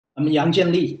I'm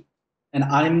Jianli, and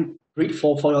I'm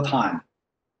grateful for your time.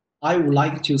 I would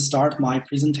like to start my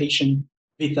presentation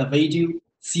with a video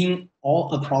seen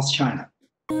all across China.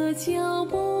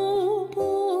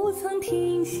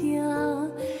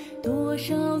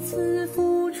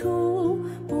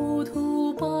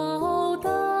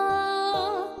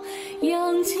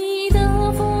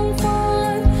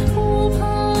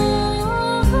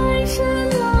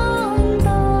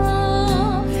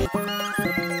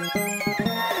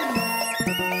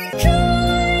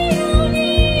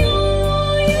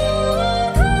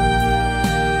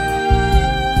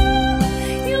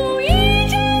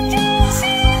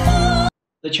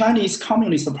 The Chinese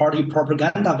Communist Party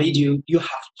propaganda video you have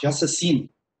just seen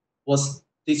was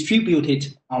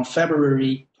distributed on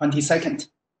February 22nd,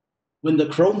 when the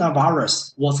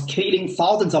coronavirus was killing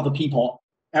thousands of people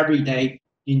every day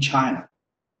in China.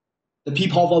 The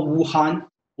people of Wuhan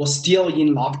were still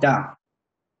in lockdown,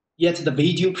 yet the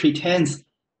video pretends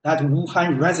that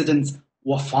Wuhan residents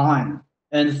were fine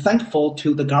and thankful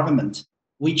to the government,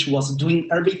 which was doing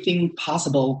everything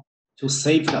possible to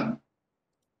save them.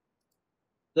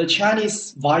 The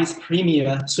Chinese Vice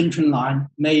Premier Sun Chunlan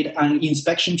made an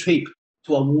inspection trip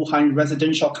to a Wuhan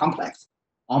residential complex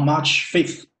on March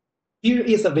 5th. Here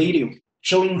is a video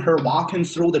showing her walking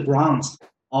through the grounds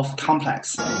of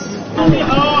complex.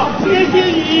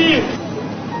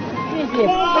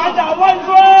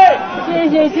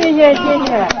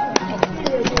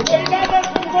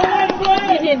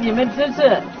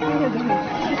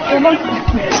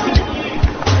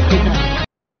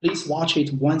 Please watch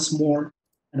it once more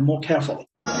and more carefully.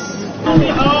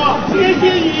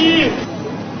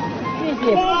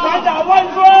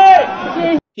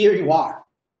 Here you are.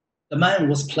 The man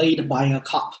was played by a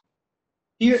cop.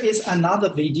 Here is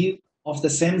another video of the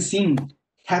same scene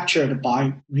captured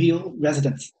by real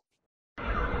residents.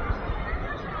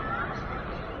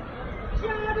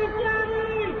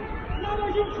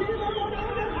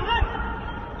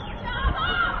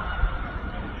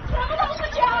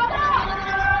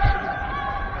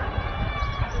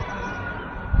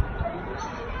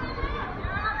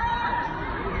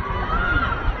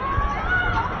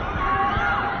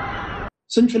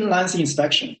 Sun Chunlan's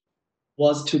inspection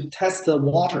was to test the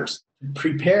waters to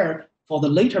prepare for the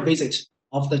later visit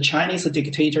of the Chinese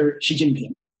dictator Xi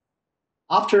Jinping.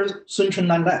 After Sun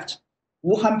Chunlan left,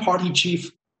 Wuhan Party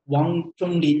chief Wang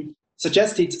Zhonglin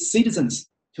suggested citizens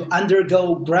to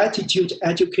undergo gratitude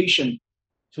education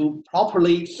to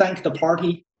properly thank the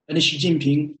party and Xi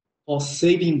Jinping for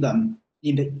saving them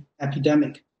in the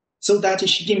epidemic, so that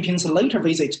Xi Jinping's later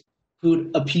visit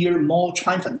could appear more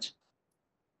triumphant.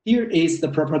 Here is the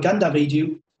propaganda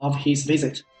video of his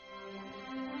visit.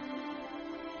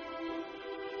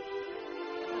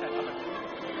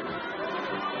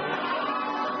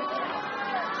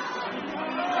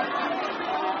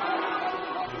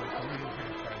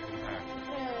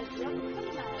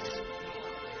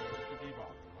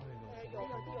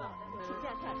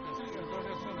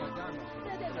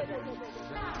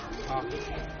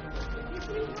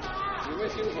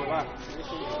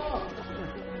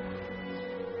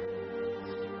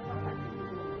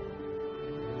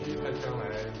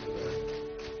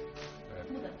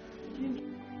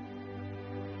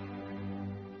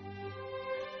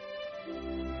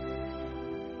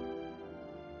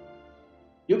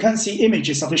 You can see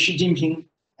images of Xi Jinping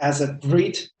as a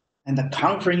great and a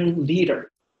conquering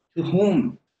leader to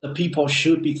whom the people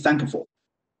should be thankful.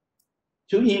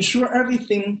 To ensure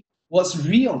everything was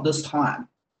real this time,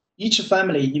 each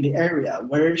family in the area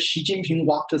where Xi Jinping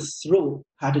walked through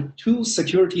had 2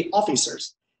 security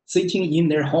officers sitting in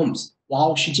their homes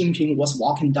while Xi Jinping was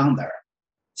walking down there,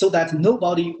 so that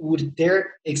nobody would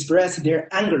dare express their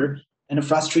anger and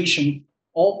frustration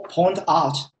or point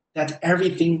out that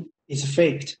everything is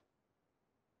faked.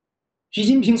 Xi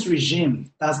Jinping's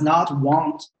regime does not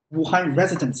want Wuhan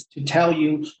residents to tell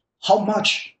you how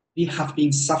much they have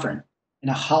been suffering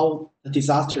and how the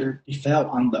disaster befell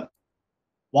on them.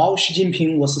 While Xi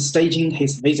Jinping was staging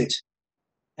his visit,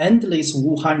 endless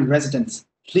Wuhan residents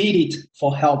pleaded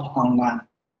for help online,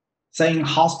 saying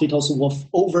hospitals were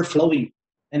overflowing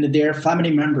and their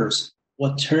family members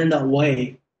were turned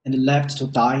away and left to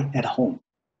die at home.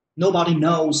 Nobody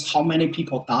knows how many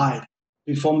people died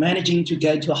before managing to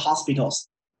get to hospitals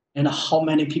and how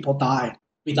many people died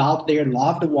without their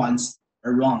loved ones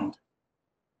around.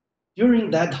 During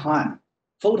that time,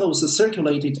 photos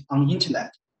circulated on the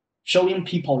internet showing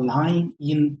people lying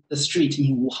in the street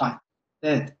in Wuhan,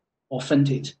 dead or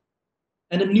fainted.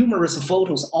 And numerous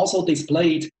photos also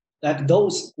displayed that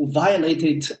those who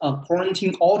violated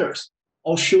quarantine orders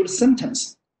or showed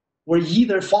symptoms were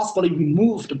either forcibly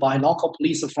removed by local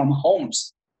police from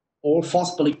homes or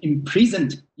forcibly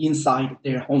imprisoned inside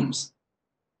their homes.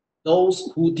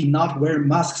 Those who did not wear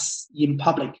masks in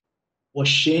public were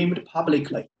shamed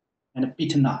publicly and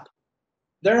beaten up.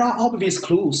 There are obvious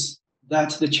clues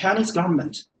that the Chinese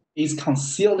government is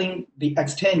concealing the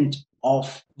extent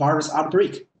of virus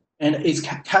outbreak and its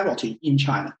casualty in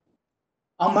China.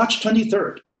 On March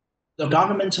 23rd, the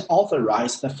government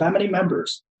authorized the family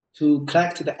members to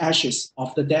collect the ashes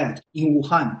of the dead in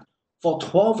Wuhan for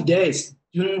 12 days,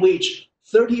 during which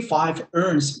 35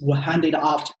 urns were handed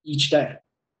out each day.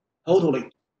 Totally,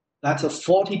 that's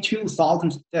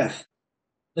 42,000 deaths.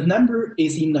 The number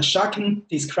is in a shocking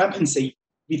discrepancy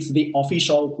with the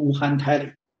official Wuhan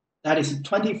tally. That is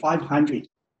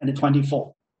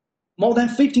 2,524. More than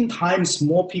 15 times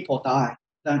more people died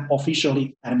than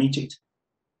officially admitted.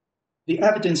 The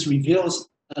evidence reveals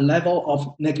a level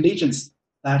of negligence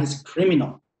that is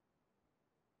criminal.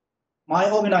 My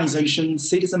organization,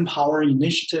 Citizen Power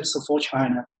Initiatives for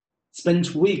China,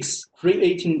 spent weeks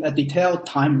creating a detailed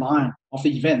timeline of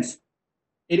the events.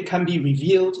 It can be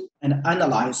reviewed and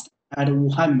analyzed at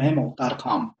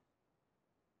wuhanmemo.com.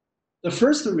 The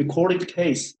first recorded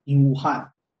case in Wuhan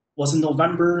was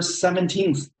November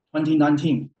 17,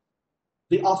 2019.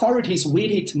 The authorities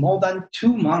waited more than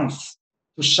 2 months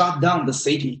to shut down the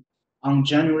city on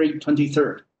January 23,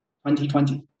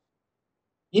 2020.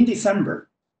 In December,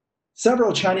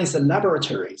 several Chinese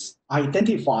laboratories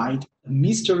identified the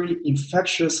mystery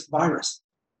infectious virus.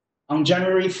 On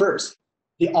January 1st,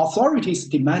 the authorities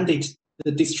demanded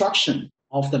the destruction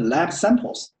of the lab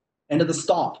samples and the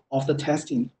stop of the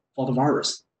testing for the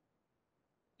virus.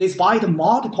 Despite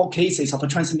multiple cases of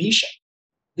transmission,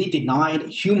 they denied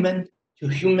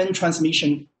human-to-human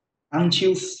transmission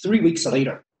until 3 weeks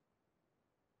later.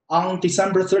 On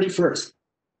December 31st,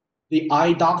 the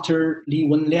eye doctor Li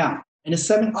Wenliang and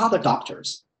 7 other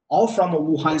doctors, all from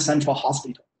Wuhan Central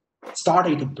Hospital,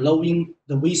 started blowing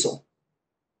the whistle.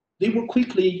 They were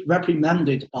quickly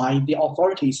reprimanded by the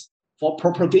authorities for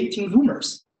propagating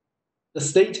rumors. The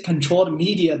state-controlled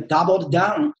media doubled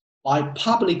down by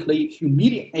publicly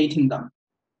humiliating them,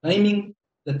 claiming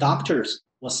the doctors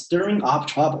were stirring up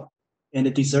trouble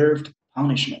and deserved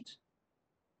punishment.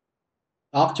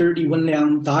 Dr. Li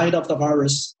Wenliang died of the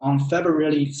virus on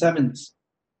February 7th.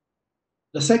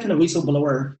 The second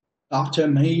whistleblower, Dr.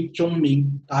 Mei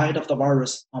Zhongming, died of the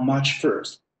virus on March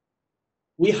 1st.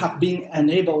 We have been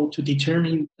unable to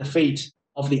determine the fate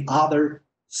of the other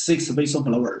 6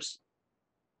 whistleblowers.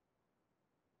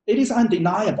 It is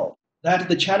undeniable that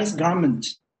the Chinese government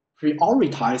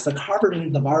prioritized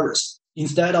covering the virus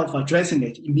instead of addressing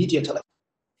it immediately.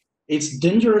 Its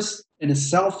dangerous and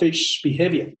selfish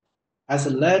behavior has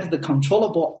led the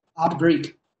controllable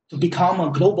outbreak to become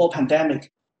a global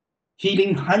pandemic,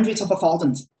 killing hundreds of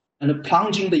thousands and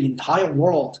plunging the entire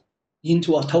world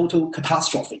into a total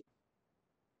catastrophe.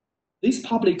 This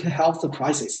public health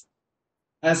crisis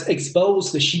has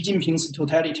exposed Xi Jinping's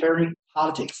totalitarian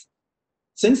politics.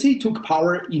 Since he took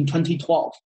power in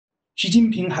 2012, Xi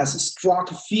Jinping has struck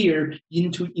fear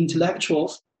into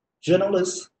intellectuals,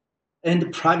 journalists,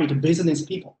 and private business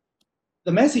people.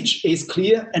 The message is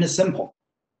clear and simple: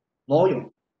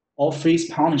 loyal or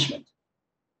face punishment.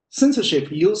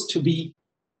 Censorship used to be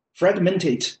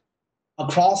fragmented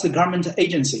across the government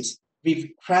agencies, with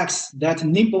cracks that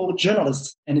nimble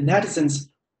journalists and netizens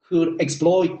could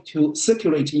exploit to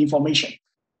circulate information.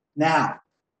 Now,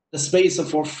 the space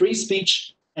for free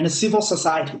speech and civil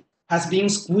society has been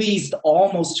squeezed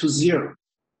almost to zero,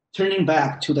 turning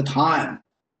back to the time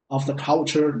of the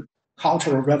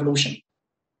cultural revolution.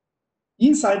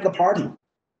 Inside the party,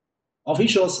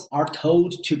 officials are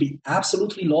told to be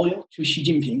absolutely loyal to Xi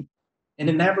Jinping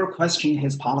and never question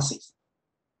his policies.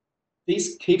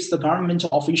 This keeps the government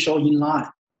official in line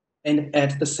and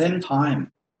at the same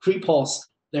time cripples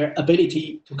their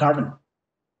ability to govern.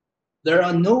 There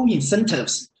are no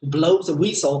incentives to blow the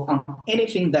whistle on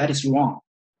anything that is wrong.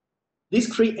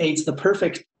 This creates the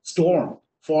perfect storm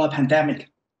for a pandemic.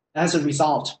 As a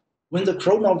result, when the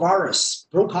coronavirus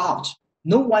broke out,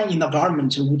 no one in the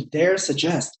government would dare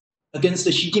suggest,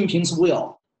 against Xi Jinping's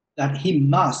will, that he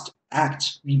must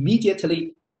act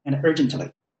immediately and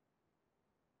urgently.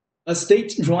 A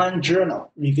state-run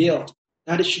journal revealed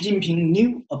that Xi Jinping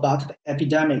knew about the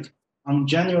epidemic on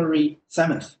January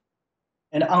 7th.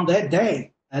 And on that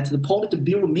day, at the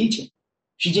Politburo meeting,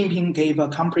 Xi Jinping gave a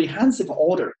comprehensive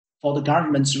order for the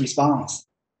government's response.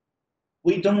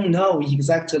 We don't know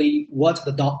exactly what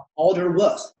the order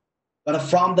was, but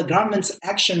from the government's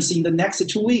actions in the next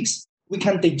 2 weeks, we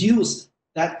can deduce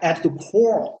that at the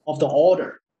core of the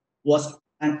order was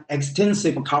an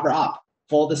extensive cover-up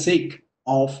for the sake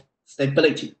of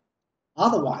stability.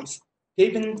 Otherwise,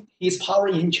 Given his power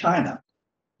in China,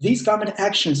 these government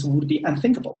actions would be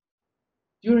unthinkable.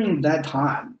 During that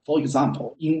time, for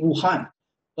example, in Wuhan,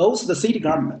 both the city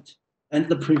government and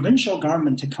the provincial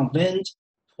government convened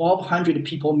 1,200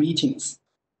 people meetings.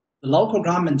 The local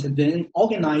government then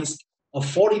organized a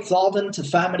 40,000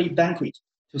 family banquet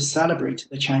to celebrate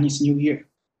the Chinese New Year.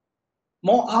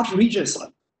 More outrageously,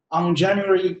 on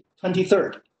January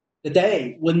 23rd, the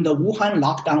day when the Wuhan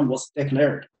lockdown was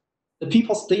declared, the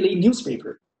People's Daily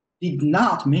newspaper did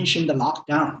not mention the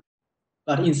lockdown,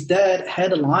 but instead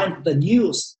headlined the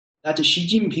news that Xi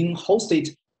Jinping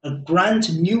hosted a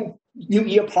grand New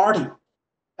Year party,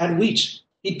 at which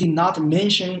he did not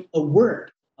mention a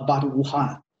word about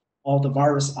Wuhan or the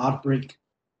virus outbreak.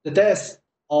 The death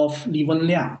of Li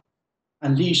Wenliang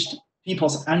unleashed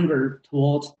people's anger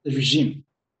toward the regime.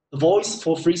 The voice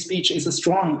for free speech is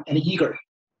strong and eager.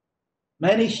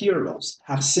 Many heroes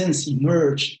have since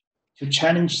emerged to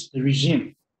challenge the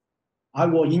regime. I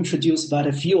will introduce but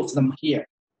a few of them here.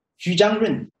 Xu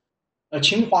Jinping, a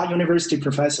Tsinghua University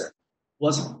professor,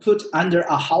 was put under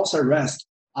a house arrest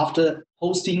after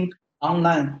posting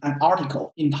online an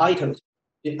article entitled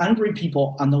 "The Angry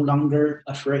People Are No Longer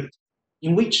Afraid,"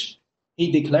 in which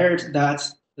he declared that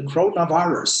the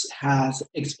coronavirus has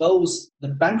exposed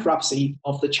the bankruptcy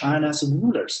of the China's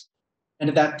rulers and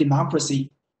that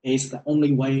democracy is the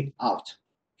only way out.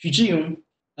 Xu Jinping,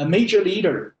 a major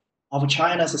leader of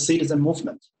China's citizen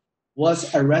movement, was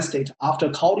arrested after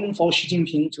calling for Xi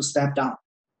Jinping to step down.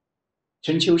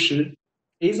 Chen Qiushi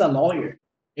is a lawyer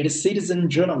and a citizen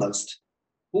journalist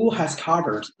who has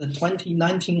covered the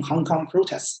 2019 Hong Kong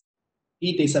protests.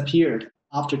 He disappeared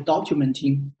after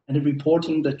documenting and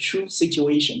reporting the true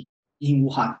situation in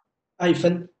Wuhan. Ai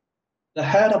Fen, the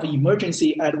head of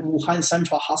emergency at Wuhan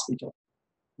Central Hospital,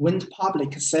 went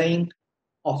public saying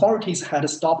authorities had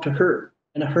stopped her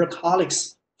and her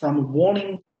colleagues from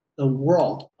warning the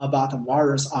world about the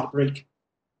virus outbreak.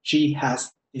 She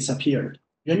has disappeared.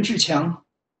 Ren Zhiqiang,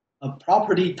 a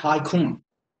property tycoon,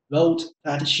 wrote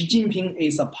that Xi Jinping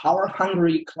is a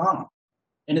power-hungry clown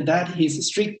and that his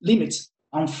strict limits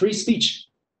on free speech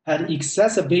had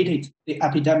exacerbated the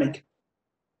epidemic.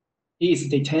 He is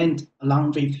detained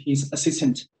along with his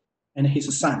assistant and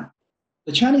his son.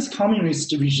 The Chinese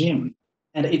Communist regime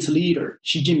and its leader,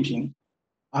 Xi Jinping,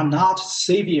 are not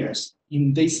saviors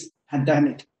in this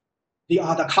pandemic. They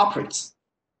are the culprits.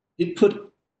 They put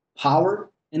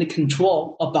power and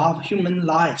control above human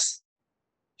lives.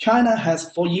 China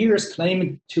has for years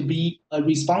claimed to be a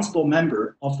responsible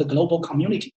member of the global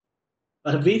community.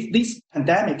 But with this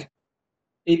pandemic,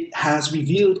 it has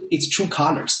revealed its true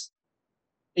colors.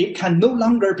 It can no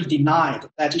longer be denied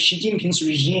that Xi Jinping's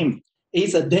regime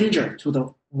is a danger to the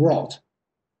world.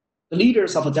 The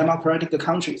leaders of democratic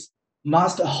countries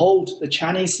must hold the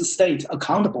Chinese state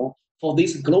accountable for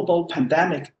this global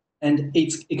pandemic and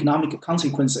its economic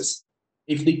consequences.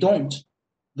 If they don't,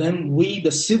 then we,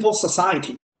 the civil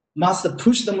society, must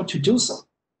push them to do so.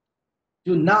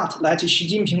 Do not let Xi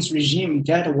Jinping's regime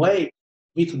get away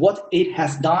with what it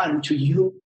has done to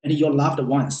you and your loved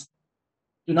ones.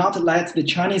 Do not let the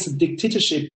Chinese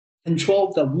dictatorship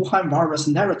control the Wuhan virus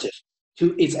narrative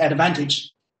to its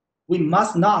advantage. We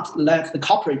must not let the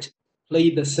culprit play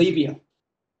the savior.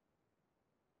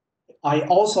 I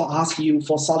also ask you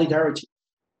for solidarity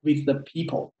with the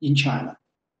people in China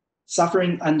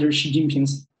suffering under Xi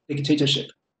Jinping's dictatorship.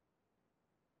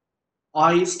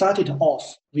 I started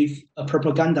off with a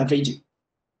propaganda video.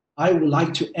 I would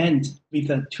like to end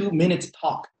with a 2-minute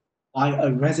talk by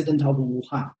a resident of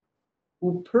Wuhan,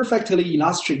 who perfectly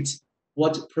illustrates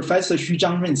what Professor Xu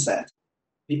Jinping said.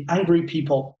 The angry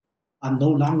people are no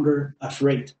longer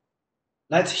afraid.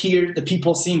 Let's hear the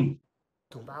people sing.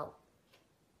 同胞，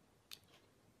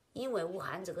因为武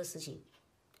汉这个事情，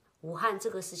武汉这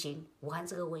个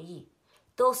瘟疫，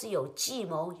都是有计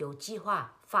谋、有计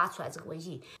划发出来这个瘟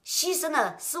疫，牺牲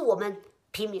的是我们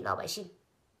平民老百姓，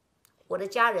我的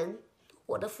家人，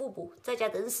我的父母在家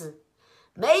等死，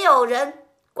没有人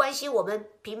关心我们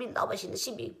平民老百姓的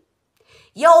性命，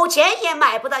有钱也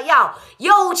买不到药，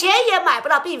有钱也买不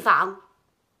到病房。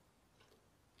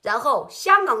然后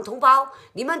香港同胞，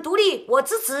你们独立我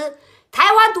支持，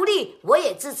台湾独立我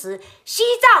也支持，西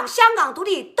藏、香港独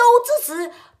立都支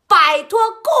持，摆脱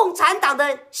共产党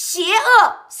的邪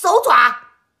恶手爪，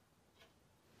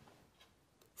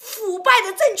腐败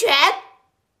的政权，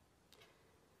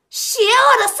邪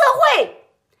恶的社会，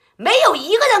没有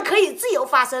一个人可以自由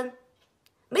发声，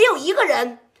没有一个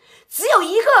人，只有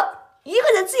一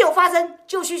个人自由发声，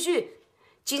就去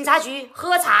警察局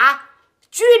喝茶、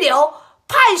拘留、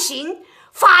判刑、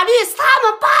法律是他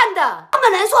们判的，他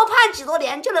们能说判几多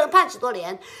年就能判几多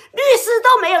年，律师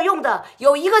都没有用的，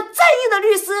有一个正义的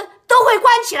律师都会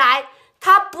关起来，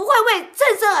他不会为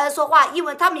正生儿说话，因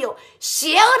为他们有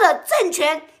邪恶的政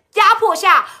权压迫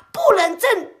下不能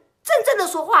真正的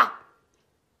说话。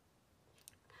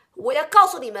我要告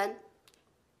诉你们，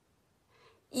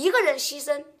一个人牺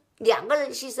牲，两个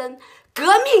人牺牲，革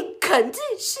命肯定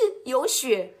是有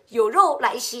血有肉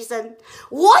来牺牲。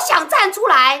我想站出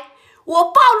来，我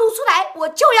暴露出来，我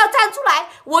就要站出来，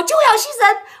我就要牺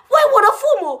牲，为我的父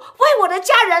母，为我的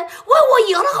家人，为我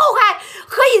以后的后代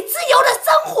可以自由的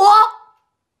生活。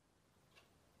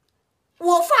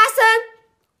我发声，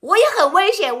我也很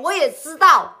危险，我也知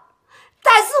道，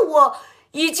但是我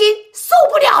已经受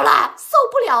不了了，受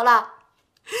不了了。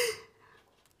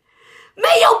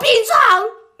没有病床，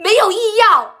没有医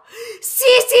药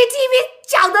 ，CCTV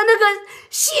讲的那个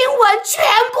新闻全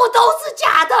部都是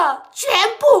假的，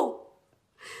全部。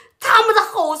他们的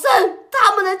吼声，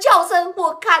他们的叫声，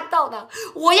我看到了。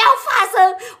我要发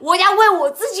声，我要为我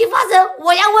自己发声，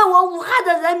我要为我武汉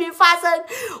的人民发声，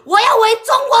我要为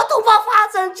中国同胞发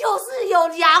声。就是有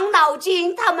养老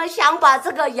金，他们想把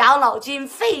这个养老金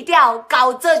废掉，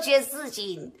搞这些事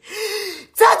情，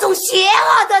这种邪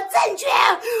恶的政权，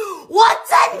我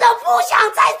真的不想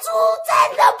再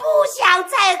真的不想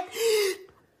再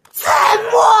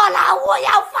沉默了。我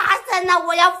要发声了，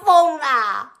我要疯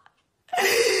了。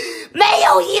没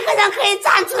有一个人可以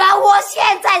站出来，我现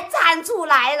在站出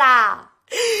来了，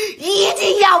一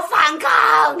定要反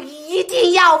抗，一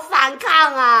定要反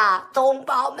抗啊，同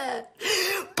胞们，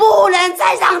不能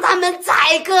再让他们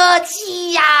宰割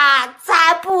期呀，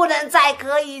再不能再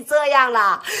可以这样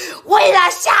了，为了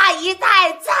下一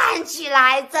代站起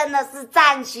来，真的是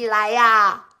站起来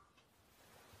呀。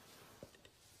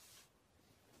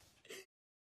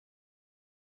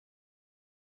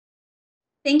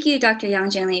Thank you, Dr.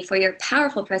 Yang Jianli, for your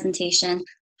powerful presentation,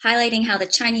 highlighting how the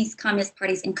Chinese Communist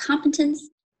Party's incompetence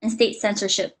and state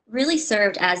censorship really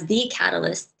served as the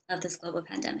catalyst of this global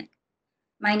pandemic.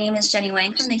 My name is Jenny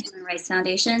Wang from the Human Rights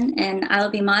Foundation, and I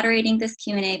will be moderating this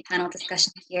Q&A panel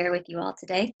discussion here with you all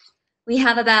today. We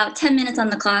have about 10 minutes on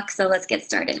the clock, so let's get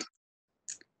started.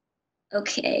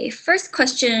 Okay, first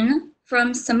question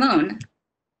from Simone.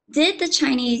 Did the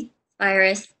Chinese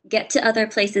virus get to other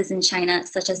places in China,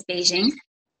 such as Beijing?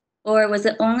 Or was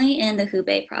it only in the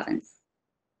Hubei province?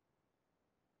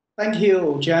 Thank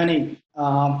you, Jenny.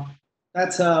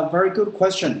 That's a very good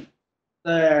question.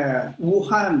 The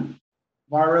Wuhan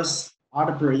virus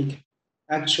outbreak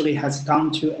actually has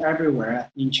gone to everywhere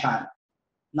in China,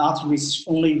 not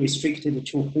only restricted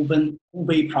to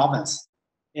Hubei province.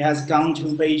 It has gone to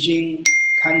Beijing,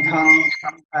 Canton,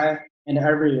 Shanghai, and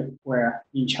everywhere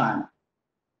in China.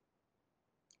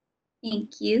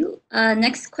 Thank you.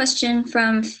 Next question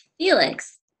from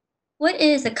Felix. What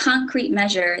is a concrete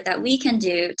measure that we can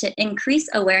do to increase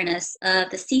awareness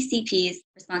of the CCP's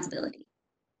responsibility?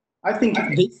 I think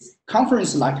this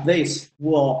conference like this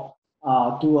will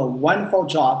do a wonderful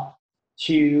job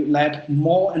to let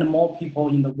more and more people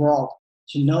in the world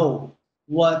to know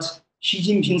what Xi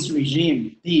Jinping's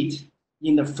regime did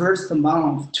in the first 2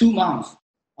 months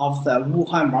of the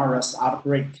Wuhan virus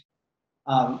outbreak.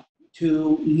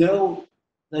 To know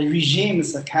the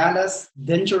regime's callous,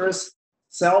 dangerous,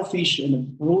 selfish,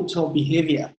 and brutal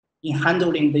behavior in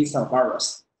handling this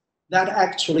virus. That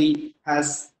actually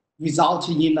has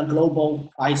resulted in a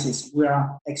global crisis we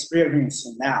are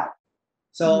experiencing now.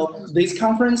 So this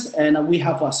conference, and we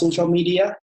have a social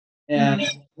media, and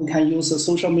we can use the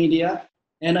social media.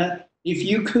 And if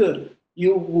you could,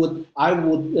 I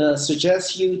would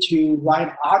suggest you to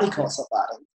write articles about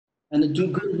it and do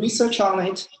good research on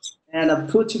it, and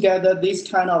put together this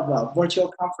kind of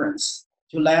virtual conference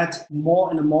to let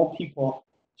more and more people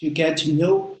to get to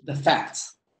know the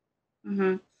facts.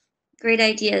 Great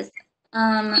ideas.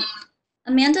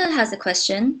 Amanda has a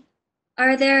question.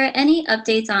 Are there any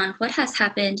updates on what has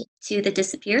happened to the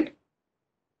disappeared?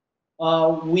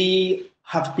 We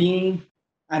have been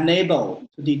unable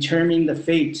to determine the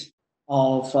fate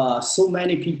of so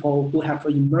many people who have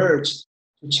emerged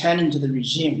to challenge the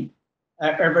regime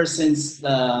ever since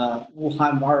the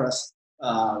Wuhan virus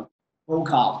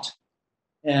broke out.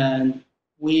 And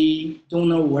we don't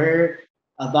know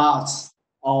whereabouts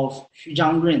of Xi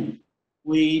Jinping.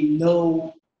 We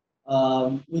don't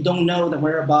know the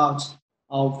whereabouts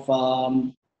of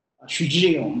Xu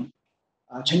Zhiyong,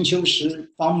 Chen Qiushi,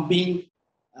 Fang Bin,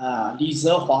 Li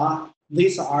Zehua.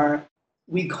 These are,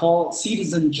 we call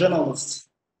citizen journalists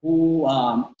who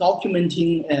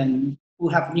who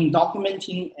have been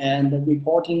documenting and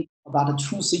reporting about the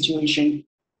true situation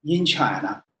in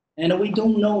China. And we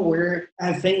don't know where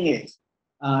everything is.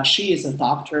 she is a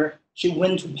doctor. She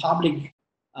went to public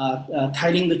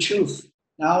telling the truth.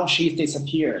 Now she's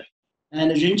disappeared. And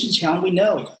Ren Zhiqiang, we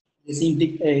know, is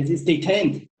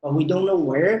detained, but we don't know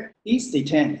where he's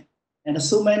detained. And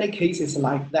so many cases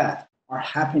like that are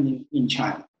happening in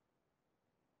China.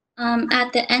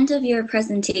 At the end of your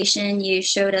presentation, you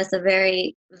showed us a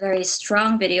very, very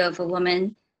strong video of a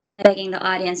woman begging the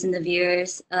audience and the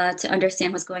viewers to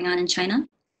understand what's going on in China.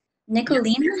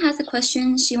 Nicolina has a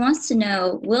question. She wants to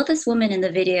know, will this woman in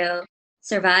the video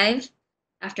survive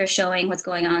after showing what's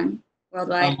going on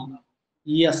worldwide?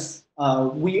 Yes,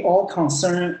 we all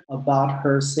concerned about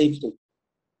her safety.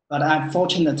 But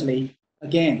unfortunately,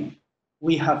 again,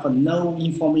 we have no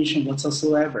information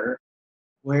whatsoever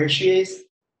where she is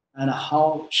and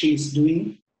how she is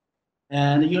doing.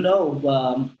 And you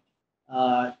know,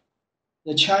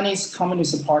 the Chinese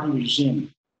Communist Party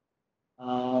regime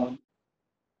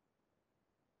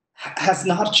has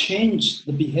not changed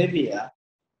the behavior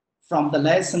from the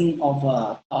lesson of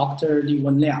Dr. Li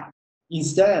Wenliang.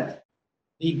 Instead,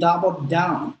 they doubled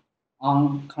down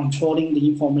on controlling the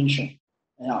information,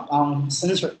 on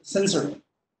censoring.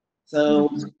 So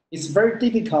it's very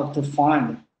difficult to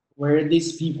find where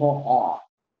these people are.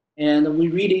 And we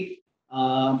really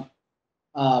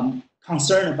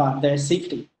concerned about their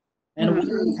safety. And what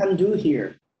we can do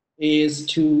here is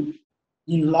to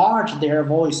enlarge their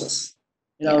voices.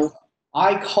 You know,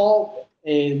 I call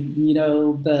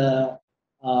the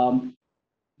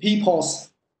people's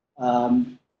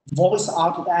voice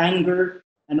out of anger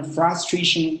and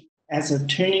frustration as a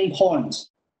turning point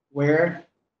where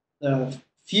the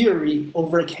fury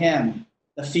overcame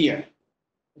the fear.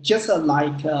 Just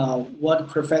like what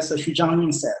Professor Xi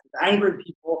Jinping said, the angry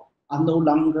people are no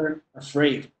longer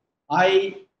afraid.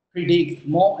 I predict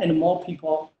more and more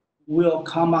people will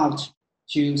come out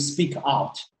to speak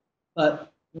out.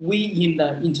 But we in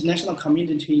the international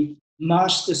community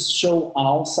must show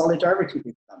our solidarity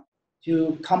with them,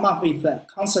 to come up with a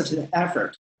concerted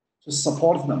effort to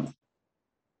support them.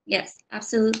 Yes,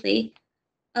 absolutely.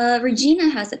 Regina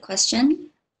has a question.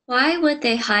 Why would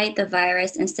they hide the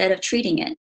virus instead of treating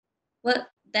it? What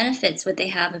benefits would they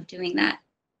have of doing that?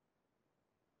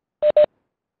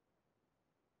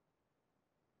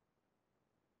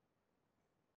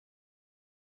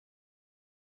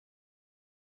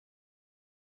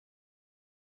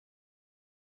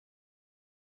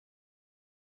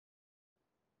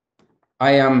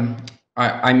 I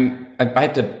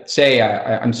have to say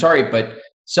I'm sorry, but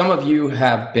some of you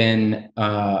have been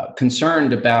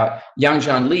concerned about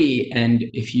Jianli, and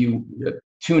if you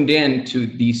tuned in to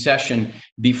the session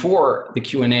before the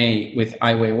Q&A with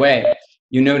Ai Weiwei,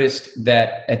 you noticed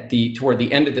that toward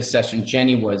the end of the session,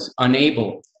 Jenny was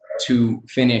unable to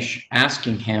finish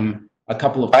asking him a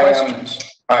couple of questions.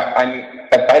 I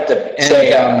have to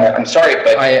say I'm sorry,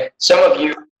 but some of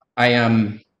you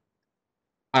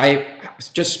I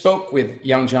just spoke with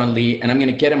Jianli, and I'm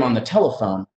going to get him on the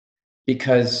telephone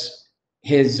because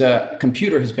his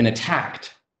computer has been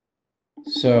attacked.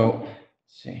 So, let's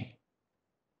see.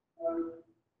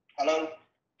 Hello.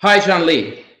 Hi,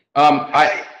 Jianli.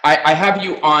 I have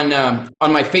you on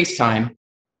my FaceTime,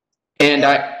 and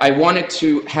I wanted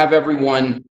to have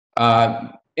everyone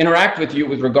interact with you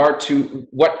with regard to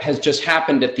what has just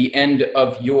happened at the end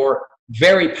of your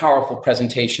very powerful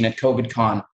presentation at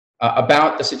COVIDCon.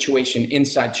 About the situation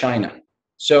inside China.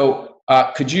 So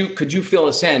could you fill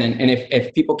us in? And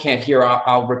if people can't hear,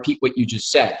 I'll repeat what you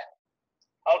just said.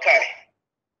 Okay.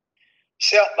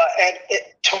 So,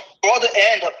 toward the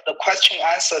end of the question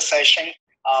answer session,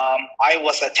 I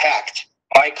was attacked.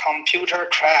 My computer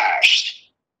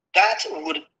crashed. That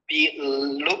would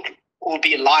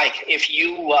be like if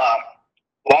you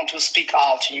want to speak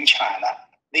out in China.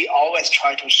 They always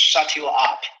try to shut you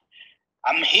up.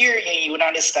 I'm here in the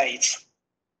United States.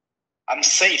 I'm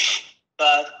safe,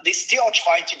 but they still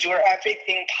try to do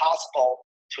everything possible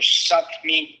to shut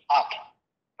me up.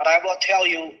 But I will tell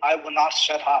you, I will not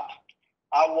shut up.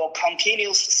 I will continue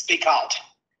to speak out.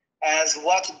 As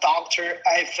what Dr.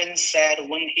 Ivan said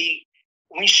when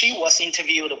she was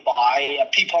interviewed by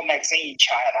People magazine in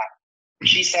China,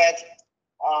 she said,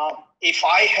 if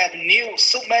I had knew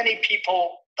so many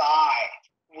people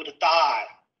would die,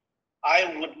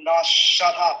 I would not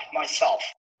shut up myself.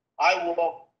 I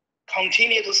will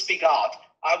continue to speak out.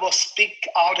 I will speak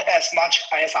out as much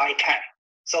as I can.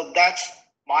 So that's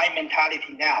my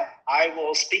mentality now. I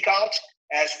will speak out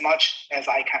as much as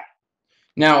I can.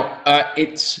 Now,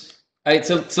 it's a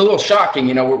little shocking.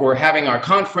 You know, we're having our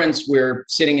conference. We're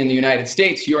sitting in the United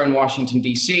States. You're in Washington,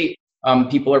 D.C.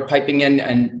 People are piping in,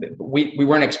 and we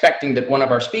weren't expecting that one of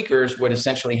our speakers would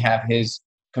essentially have his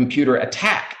computer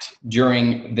attacked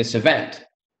during this event.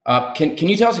 Can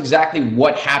you tell us exactly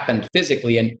what happened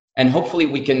physically, and hopefully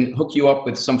we can hook you up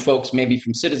with some folks maybe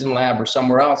from Citizen Lab or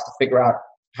somewhere else to figure out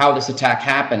how this attack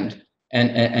happened,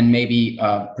 and maybe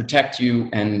protect you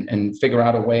and figure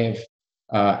out a way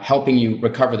of helping you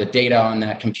recover the data on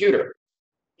that computer.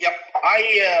 Yep,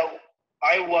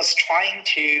 I was trying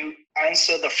to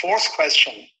answer the fourth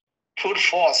question put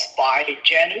forth by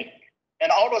Jianli,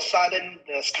 and all of a sudden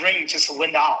the screen just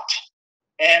went out.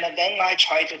 And then I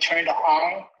tried to turn it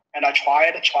on, and I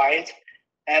tried,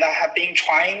 and I have been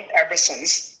trying ever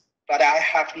since, but I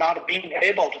have not been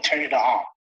able to turn it on.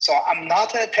 So I'm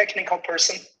not a technical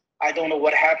person. I don't know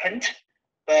what happened,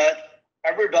 but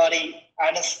everybody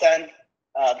understand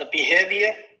the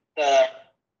behavior, the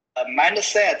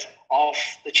mindset of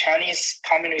the Chinese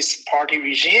Communist Party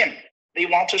regime. They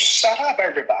want to shut up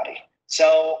everybody.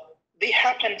 So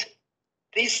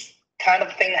this kind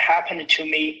of thing happened to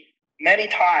me many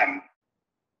times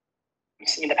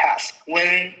in the past.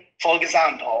 When, for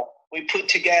example, we put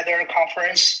together a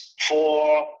conference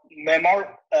for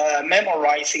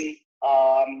memorizing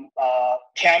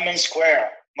Tiananmen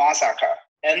Square massacre,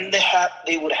 and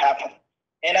they would happen.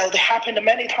 And it happened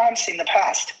many times in the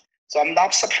past. So I'm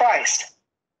not surprised.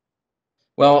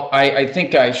 Well, I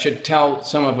think I should tell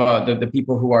some of the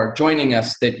people who are joining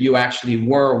us that you actually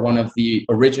were one of the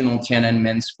original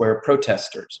Tiananmen Square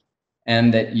protesters,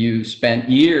 and that you spent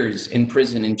years in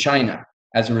prison in China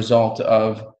as a result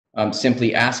of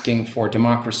simply asking for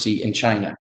democracy in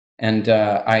China. And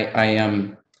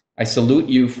I salute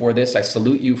you for this. I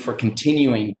salute you for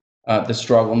continuing the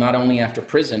struggle, not only after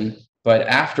prison, but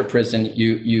after prison,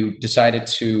 you decided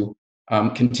to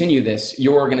continue this.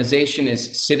 Your organization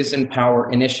is Citizen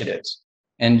Power Initiatives,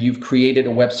 and you've created a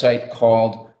website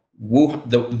called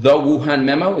the Wuhan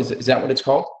Memo. Is that what it's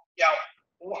called? Yeah,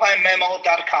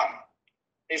 WuhanMemo.com.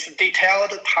 It's a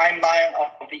detailed timeline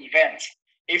of the events.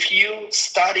 If you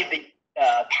study the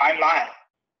timeline,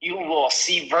 you will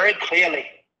see very clearly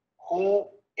who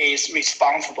is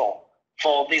responsible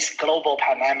for this global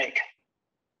pandemic.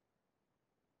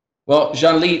 Well,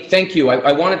 Jianli, thank you.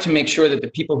 I wanted to make sure that the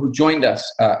people who joined us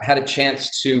had a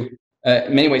chance to,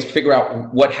 in many ways, figure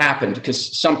out what happened,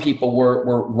 because some people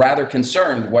were rather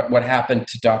concerned what happened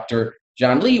to Dr.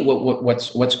 Jianli,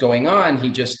 what's going on.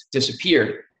 He just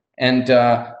disappeared. And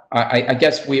I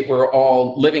guess we're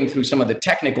all living through some of the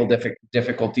technical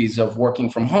difficulties of working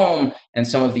from home, and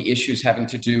some of the issues having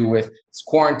to do with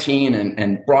quarantine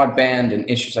and broadband and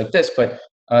issues like this. But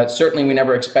certainly we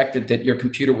never expected that your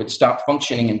computer would stop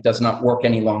functioning and does not work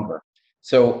any longer.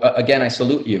 So again, I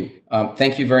salute you.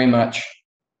 Thank you very much.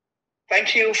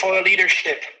 Thank you for your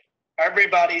leadership.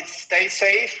 Everybody stay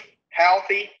safe,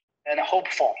 healthy, and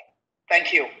hopeful.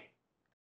 Thank you.